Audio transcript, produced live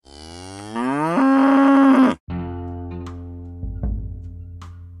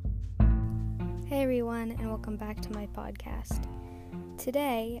my podcast.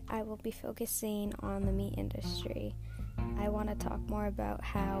 Today, I will be focusing on the meat industry. I want to talk more about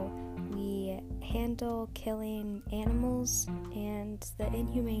how we handle killing animals and the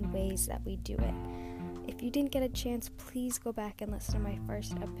inhumane ways that we do it. If you didn't get a chance, please go back and listen to my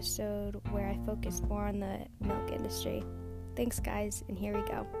first episode where I focused more on the milk industry. Thanks, guys, and here we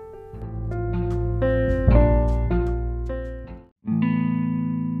go.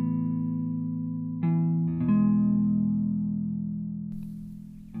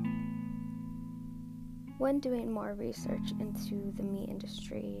 When doing more research into the meat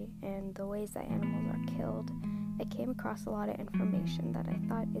industry and the ways that animals are killed, I came across a lot of information that I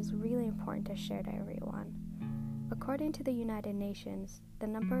thought is really important to share to everyone. According to the United Nations, the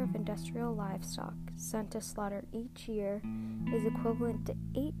number of industrial livestock sent to slaughter each year is equivalent to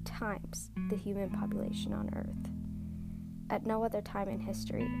 8 times the human population on Earth. At no other time in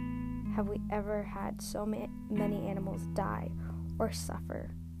history have we ever had so many animals die or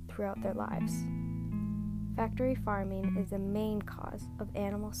suffer throughout their lives. Factory farming is the main cause of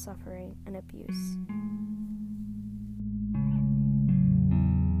animal suffering and abuse.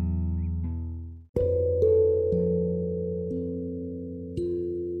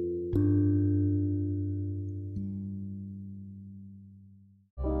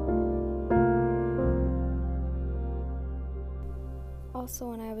 Also,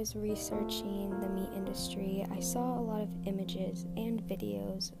 when I was researching the meat industry, I saw a lot of images and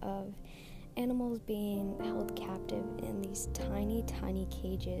videos of animals being held captive in these tiny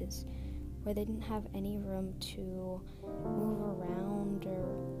cages where they didn't have any room to move around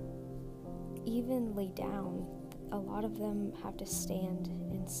or even lay down. A lot of them have to stand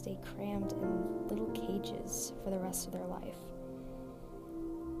and stay crammed in little cages for the rest of their life.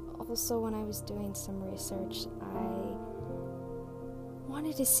 Also, when I was doing some research, I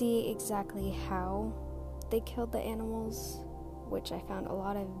wanted to see exactly how they killed the animals, which I found a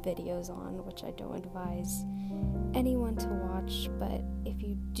lot of videos on, which I don't advise anyone to watch, but if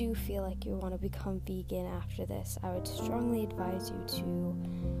you do feel like you want to become vegan after this, I would strongly advise you to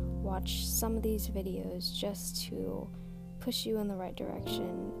watch some of these videos just to push you in the right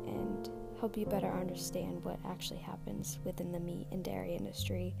direction and help you better understand what actually happens within the meat and dairy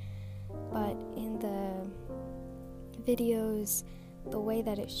industry. But in the videos, the way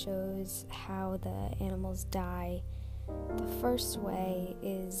that it shows how the animals die, the first way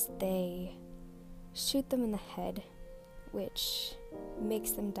is they shoot them in the head, which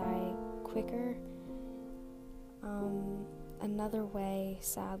makes them die quicker. Another way,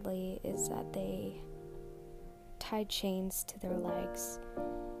 sadly, is that they tie chains to their legs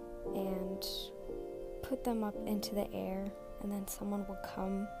and put them up into the air, and then someone will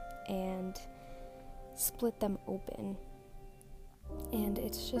come and split them open. And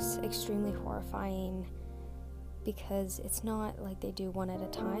it's just extremely horrifying because it's not like they do one at a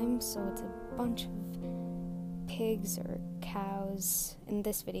time, so it's a bunch of pigs or cows. In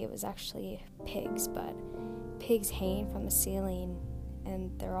this video it was actually pigs, but pigs hanging from the ceiling,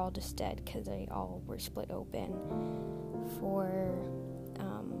 and they're all just dead because they all were split open. For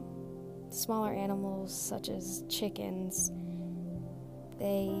smaller animals such as chickens,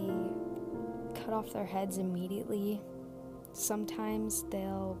 they cut off their heads immediately. Sometimes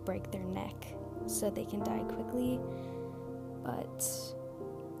they'll break their neck so they can die quickly, but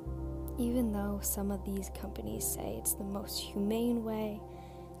even though some of these companies say it's the most humane way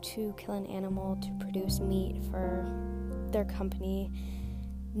to kill an animal to produce meat for their company,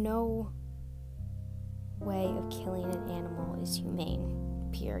 no way of killing an animal is humane,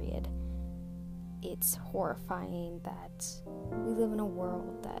 period. It's horrifying that we live in a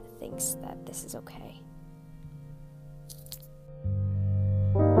world that thinks that this is okay.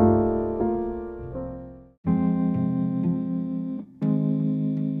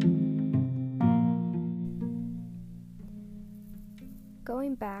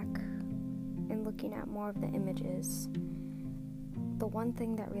 Going back and looking at more of the images, the one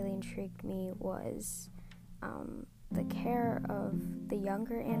thing that really intrigued me was the care of the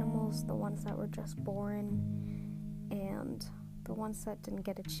younger animals, the ones that were just born, and the ones that didn't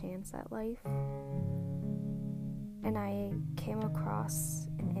get a chance at life. And I came across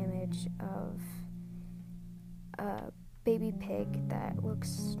an image of a baby pig that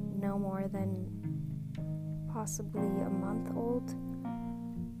looks no more than possibly a month old.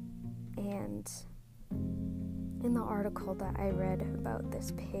 And in the article that I read about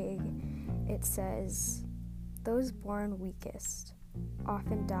this pig, it says, "Those born weakest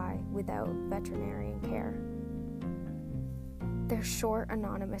often die without veterinarian care. Their short,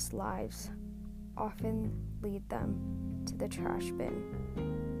 anonymous lives often lead them to the trash bin.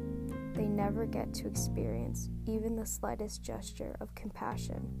 they never get to experience even the slightest gesture of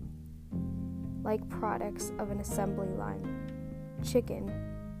compassion. Like products of an assembly line, chicken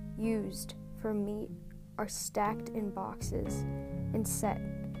used for meat are stacked in boxes and sent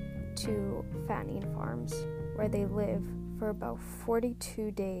to fattening farms where they live for about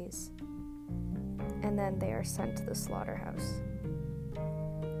 42 days, and then they are sent to the slaughterhouse.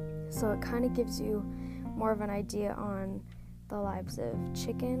 So it kind of gives you more of an idea on the lives of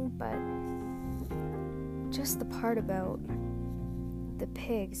chicken, but just the part about the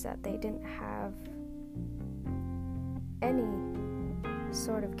pigs, that they didn't have any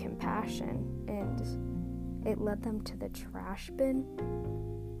sort of compassion and it led them to the trash bin.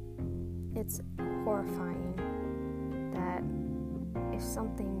 It's horrifying that if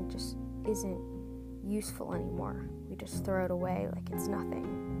something just isn't useful anymore, we just throw it away like it's nothing.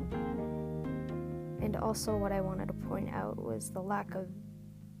 And also what I wanted to point out was the lack of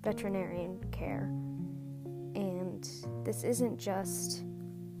veterinarian care. And this isn't just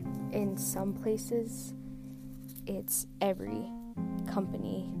in some places, it's every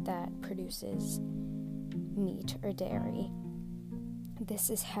company that produces meat or dairy. This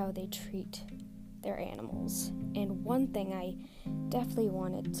is how they treat their animals. And one thing I definitely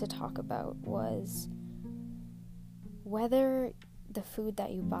wanted to talk about was whether the food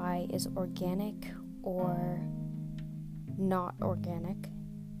that you buy is organic or not organic.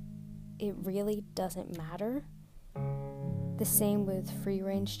 It really doesn't matter. The same with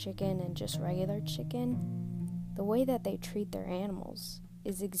free-range chicken and just regular chicken. The way that they treat their animals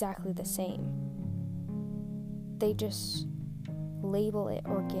is exactly the same. They just label it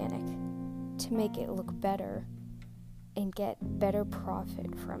organic to make it look better and get better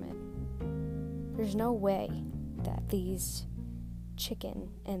profit from it. There's no way that these chicken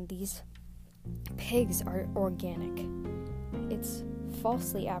and these pigs are organic. It's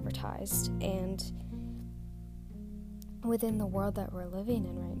falsely advertised, and within the world that we're living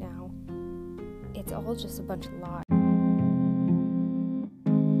in right now, it's all just a bunch of lies.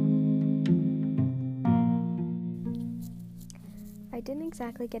 I didn't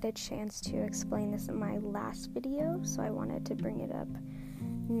exactly get a chance to explain this in my last video, so I wanted to bring it up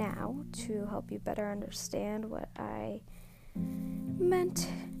now to help you better understand what I meant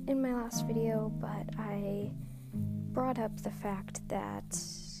in my last video. But I brought up the fact that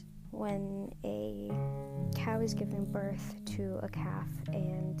when a cow is giving birth to a calf,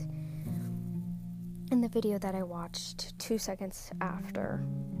 and in the video that I watched, 2 seconds after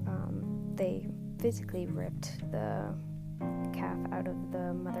they physically ripped the calf out of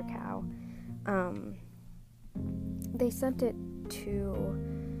the mother cow, they sent it to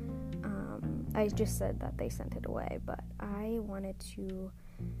I just said that they sent it away, but I wanted to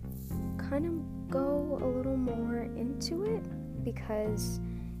kind of go a little more into it because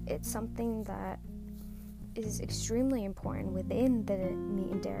it's something that is extremely important within the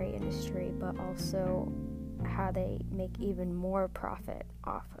meat and dairy industry, but also how they make even more profit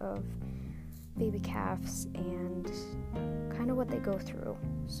off of baby calves and kind of what they go through.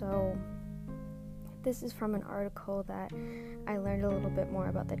 So this is from an article that I learned a little bit more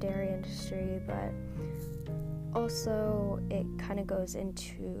about the dairy industry, but also it kind of goes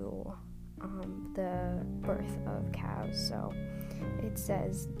into the birth of cows. So it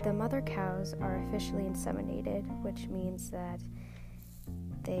says the mother cows are officially inseminated, which means that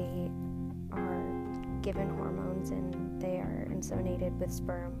they are given hormones and they are inseminated with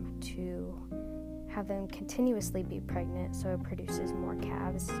sperm to have them continuously be pregnant, so it produces more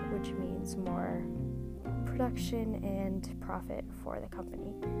calves, which means more production and profit for the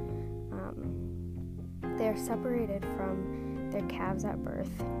company. They are separated from their calves at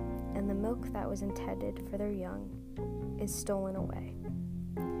birth, and the milk that was intended for their young is stolen away.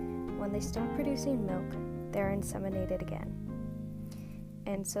 When they stop producing milk, they are inseminated again,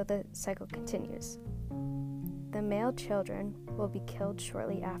 and so the cycle continues. The male children will be killed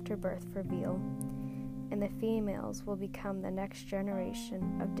shortly after birth for veal, and the females will become the next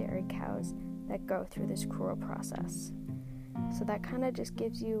generation of dairy cows that go through this cruel process. So that kind of just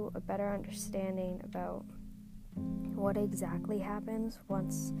gives you a better understanding about what exactly happens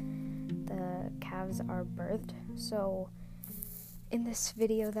once the calves are birthed. So in this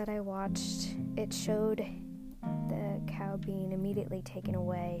video that I watched, it showed the cow being immediately taken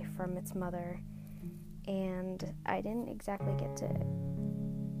away from its mother, and I didn't exactly get to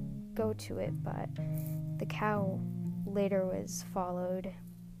go to it, but the cow later was followed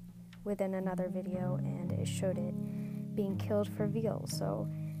within another video, and it showed it being killed for veal. So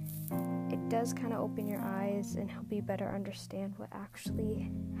it does kind of open your eyes and help you better understand what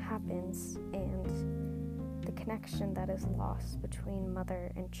actually happens and the the connection that is lost between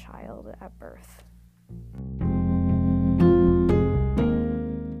mother and child at birth.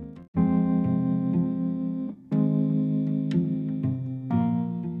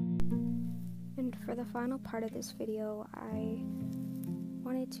 And for the final part of this video, I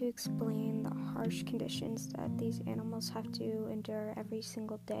wanted to explain the harsh conditions that these animals have to endure every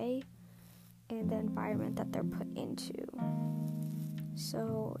single day and the environment that they're put into.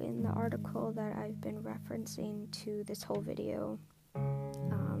 So in the article that I've been referencing to this whole video,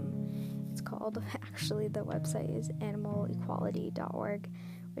 it's called, actually the website is animalequality.org,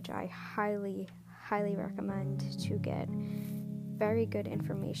 which I highly recommend to get very good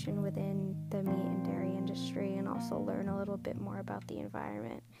information within the meat and dairy industry, and also learn a little bit more about the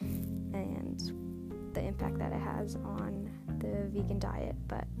environment and the impact that it has on the vegan diet.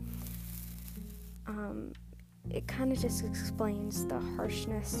 But it kind of just explains the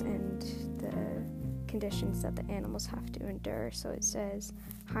harshness and the conditions that the animals have to endure. So it says,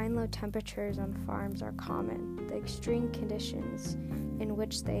 high and low temperatures on farms are common. The extreme conditions in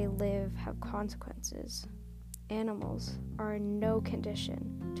which they live have consequences. Animals are in no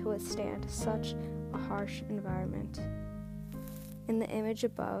condition to withstand such a harsh environment. In the image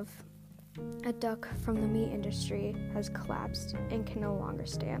above, a duck from the meat industry has collapsed and can no longer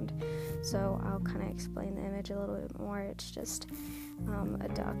stand. So I'll kind of explain the image a little bit more. It's just a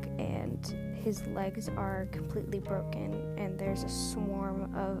duck, and his legs are completely broken, and there's a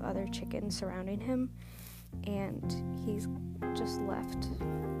swarm of other chickens surrounding him, and he's just left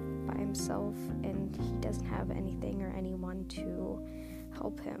by himself, and he doesn't have anything or anyone to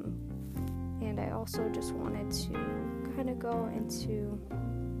help him. And I also just wanted to kind of go into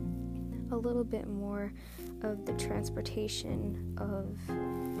a little bit more of the transportation of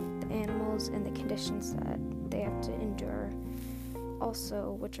the animals and the conditions that they have to endure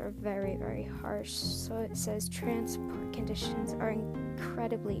also, which are very harsh. So it says transport conditions are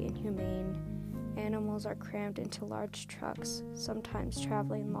incredibly inhumane. Animals are crammed into large trucks, sometimes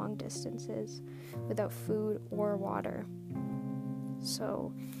traveling long distances without food or water.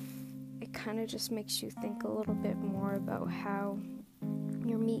 So it kind of just makes you think a little bit more about how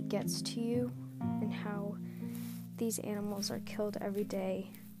your meat gets to you and how these animals are killed every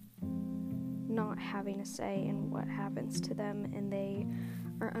day, not having a say in what happens to them, and they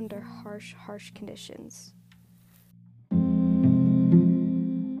are under harsh conditions.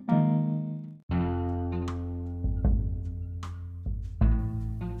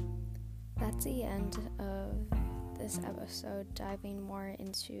 That's the end of this episode, diving more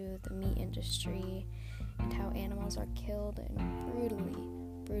into the meat industry and how animals are killed and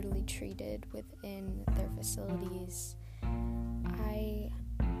brutally treated within their facilities. I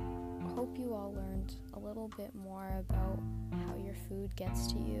hope you all learned a little bit more about how your food gets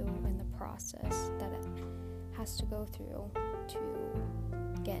to you and the process that it has to go through to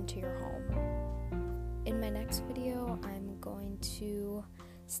get into your home. In my next video, I'm going to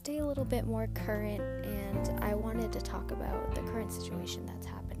stay a little bit more current, and I wanted to talk about the current situation that's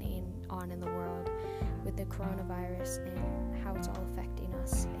happening on in the world with the coronavirus and how it's all affecting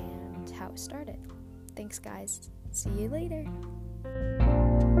us and how it started. Thanks, guys. See you later.